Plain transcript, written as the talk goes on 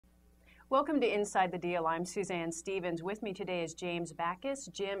Welcome to Inside the Deal. I'm Suzanne Stevens. With me today is James Bacchus.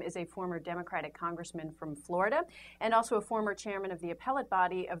 Jim is a former Democratic Congressman from Florida and also a former chairman of the appellate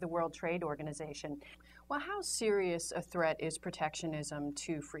body of the World Trade Organization. Well, how serious a threat is protectionism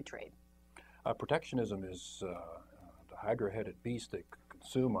to free trade? Protectionism is the hydra-headed beast that could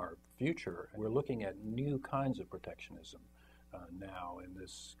consume our future. We're looking at new kinds of protectionism now in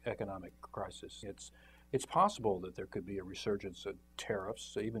this economic crisis. It's possible that there could be a resurgence of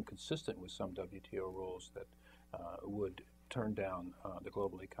tariffs, even consistent with some WTO rules that would turn down the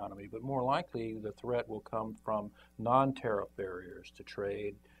global economy. But more likely, the threat will come from non-tariff barriers to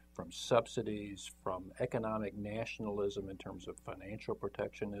trade, from subsidies, from economic nationalism in terms of financial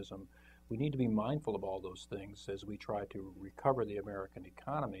protectionism. We need to be mindful of all those things as we try to recover the American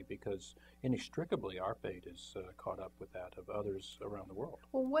economy, because inextricably our fate is caught up with that of others around the world.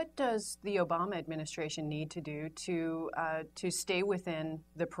 Well, what does the Obama administration need to do to stay within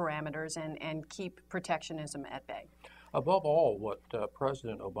the parameters and keep protectionism at bay? Above all, what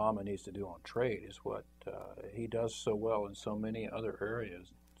President Obama needs to do on trade is what he does so well in so many other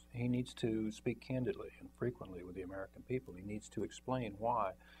areas. He needs to speak candidly and frequently with the American people. He needs to explain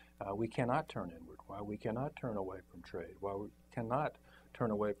why we cannot turn inward, why we cannot turn away from trade, why we cannot turn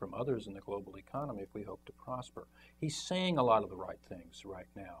away from others in the global economy if we hope to prosper. He's saying a lot of the right things right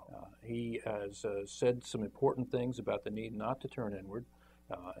now. He has said some important things about the need not to turn inward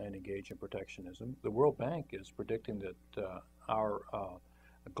and engage in protectionism. The World Bank is predicting that our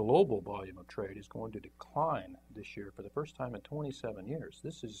global volume of trade is going to decline this year for the first time in 27 years.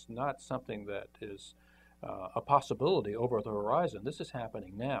 This is not something that is a possibility over the horizon. This is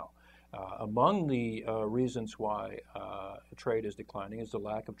happening now. Among the reasons why trade is declining is the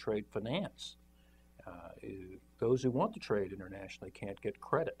lack of trade finance. Those who want to trade internationally can't get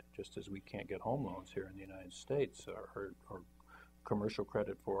credit, just as we can't get home loans here in the United States or commercial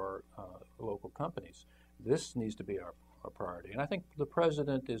credit for our local companies. This needs to be our priority. And I think the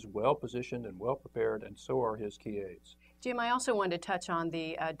president is well positioned and well prepared, and so are his key aides. Jim, I also wanted to touch on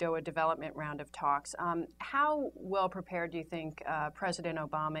the Doha development round of talks. How well prepared do you think President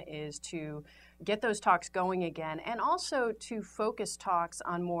Obama is to get those talks going again, and also to focus talks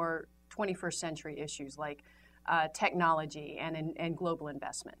on more 21st century issues like technology and global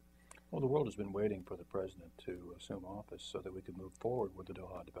investment? Well, the world has been waiting for the president to assume office so that we could move forward with the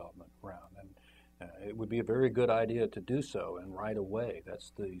Doha development round. And it would be a very good idea to do so, and right away.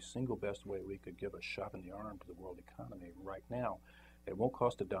 That's the single best way we could give a shot in the arm to the world economy right now. It won't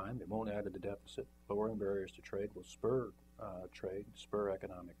cost a dime. It won't add to the deficit. Lowering barriers to trade will spur trade, spur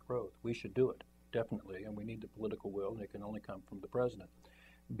economic growth. We should do it, definitely, and we need the political will, and it can only come from the president.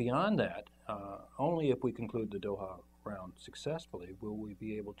 Beyond that, only if we conclude the Doha round successfully will we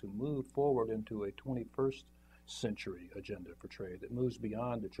be able to move forward into a 21st century agenda for trade that moves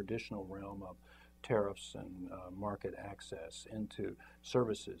beyond the traditional realm of tariffs and market access into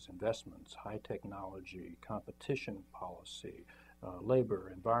services, investments, high technology, competition policy,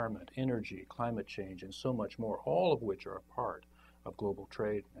 labor, environment, energy, climate change, and so much more, all of which are a part of global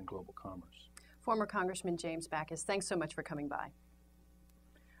trade and global commerce. Former Congressman James Bacchus, thanks so much for coming by.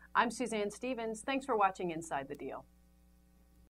 I'm Suzanne Stevens. Thanks for watching Inside the Deal.